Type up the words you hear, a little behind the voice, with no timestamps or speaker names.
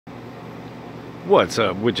What's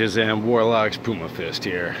up, witches and warlocks? Puma Fist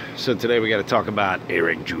here. So today we got to talk about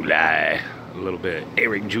Eric July a little bit.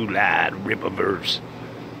 Eric July, the Rippaverse.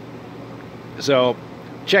 So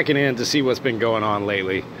checking in to see what's been going on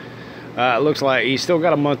lately. It looks like he's still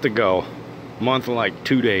got a month to go. Month and like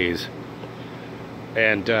 2 days,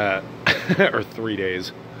 and or 3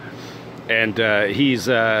 days, and he's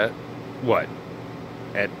what,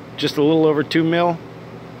 at just a little over 2 mil.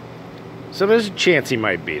 So there's a chance he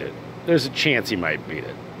might beat it. There's a chance he might beat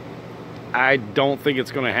it. I don't think it's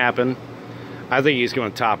going to happen. I think he's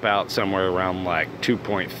going to top out somewhere around like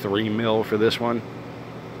 2.3 mil for this one.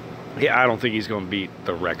 Yeah, I don't think he's going to beat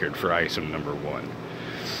the record for ISOM #1.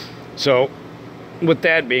 So, with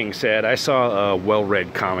that being said, I saw a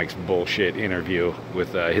Well-Read Comics bullshit interview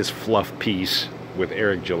with his fluff piece with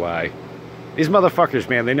Eric July. These motherfuckers,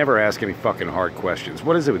 man, they never ask any fucking hard questions.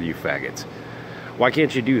 What is it with you faggots? Why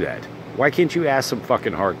can't you do that? Why can't you ask some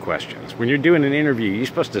fucking hard questions? When you're doing an interview, you're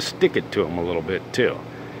supposed to stick it to them a little bit too.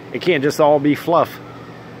 It can't just all be fluff.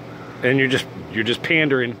 And you're just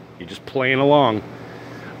pandering. You're just playing along.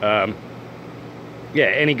 Yeah,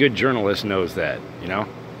 any good journalist knows that, you know?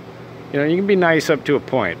 You know, you can be nice up to a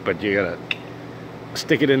point, but you gotta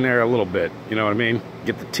stick it in there a little bit. You know what I mean?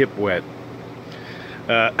 Get the tip wet.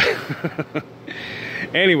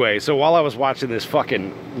 Anyway, so while I was watching this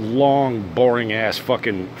fucking long, boring-ass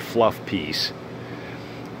fucking fluff piece,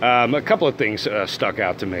 a couple of things stuck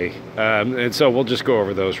out to me. And so we'll just go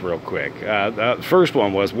over those real quick. The first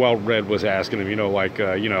one was, Well-Read was asking him, you know, like,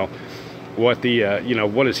 you know, what the you know,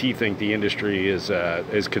 what does he think the industry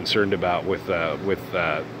is concerned about with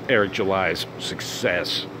Eric July's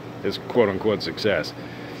success, his quote-unquote success.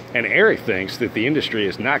 And Eric thinks that the industry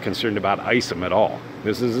is not concerned about ISOM at all.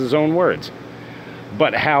 This is his own words.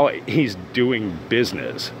 But how he's doing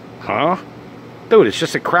business. Huh? Dude, it's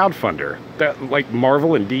just a crowdfunder. That, like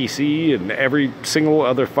Marvel and DC and every single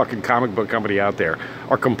other fucking comic book company out there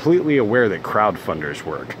are completely aware that crowdfunders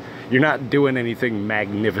work. You're not doing anything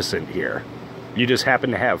magnificent here. You just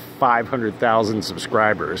happen to have 500,000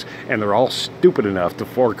 subscribers, and they're all stupid enough to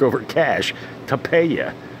fork over cash to pay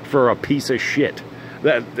you for a piece of shit.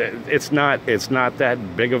 It's not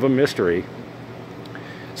that big of a mystery.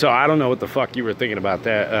 So I don't know what the fuck you were thinking about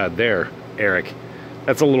that there, Eric.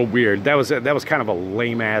 That's a little weird. That was kind of a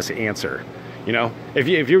lame ass answer. You know, if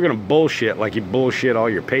you're gonna bullshit like you bullshit all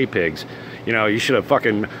your pay pigs, you know, you should have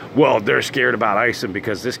fucking, well, they're scared about ISOM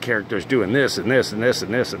because this character's doing this and this and this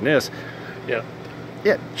and this and this. Yeah,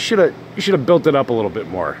 you should have built it up a little bit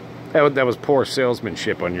more. That was poor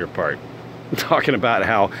salesmanship on your part. Talking about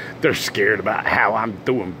how they're scared about how I'm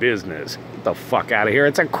doing business. Get the fuck out of here.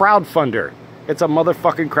 It's a crowdfunder. It's a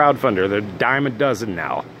motherfucking crowdfunder. They're a dime a dozen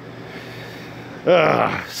now.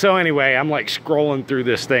 So anyway, I'm like scrolling through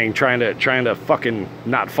this thing, trying to fucking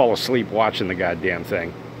not fall asleep watching the goddamn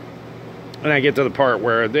thing. And I get to the part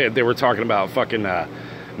where they were talking about fucking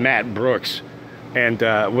Matt Brooks, and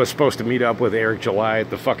was supposed to meet up with Eric July at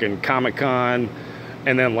the fucking Comic-Con,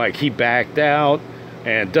 and then like he backed out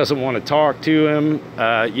and doesn't want to talk to him.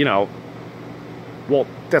 You know, well,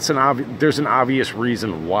 there's an obvious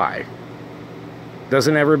reason why.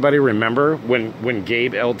 Doesn't everybody remember when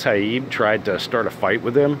Gabe El-Taib tried to start a fight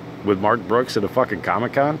with him, with Mark Brooks at a fucking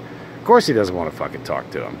Comic-Con? Of course he doesn't want to fucking talk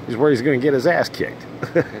to him. He's where he's going to get his ass kicked.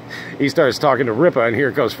 He starts talking to Rippa, and here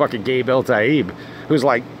goes fucking Gabe El-Taib, who's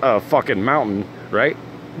like a fucking mountain, right?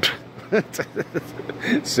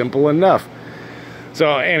 Simple enough.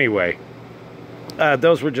 So anyway,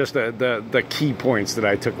 those were just the key points that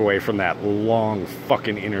I took away from that long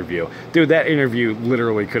fucking interview. Dude, that interview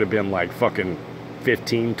literally could have been like fucking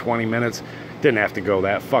 15, 20 minutes. Didn't have to go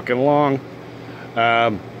that fucking long.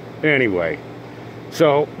 Anyway,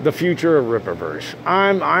 so the future of Rippaverse.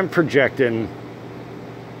 I'm projecting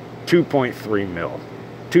 2.3 mil.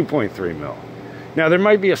 2.3 mil. Now, there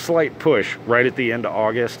might be a slight push right at the end of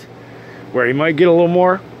August where he might get a little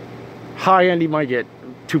more. High end, he might get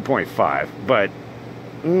 2.5. But,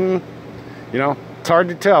 you know, it's hard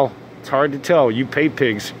to tell. It's hard to tell. You pay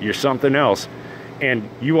pigs, you're something else. And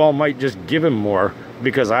you all might just give him more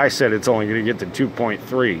because I said it's only going to get to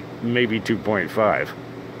 2.3, maybe 2.5.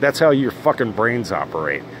 That's how your fucking brains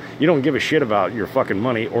operate. You don't give a shit about your fucking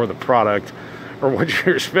money or the product or what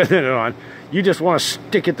you're spending it on. You just want to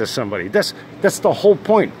stick it to somebody. That's the whole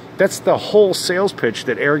point. That's the whole sales pitch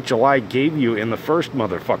that Eric July gave you in the first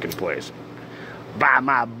motherfucking place. Buy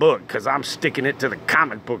my book because I'm sticking it to the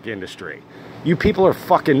comic book industry. You people are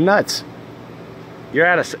fucking nuts. You're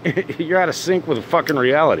out of sync with fucking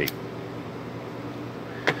reality.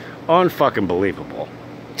 Unfucking believable.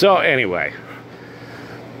 So anyway,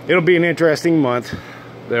 it'll be an interesting month.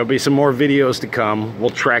 There'll be some more videos to come. We'll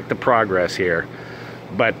track the progress here.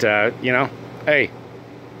 But, you know, hey,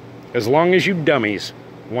 as long as you dummies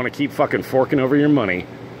want to keep fucking forking over your money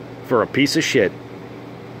for a piece of shit,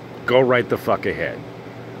 go right the fuck ahead.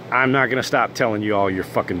 I'm not going to stop telling you all you're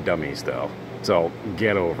fucking dummies, though. So,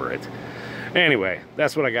 get over it. Anyway,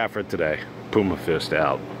 that's what I got for today. Puma Fist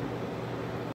out.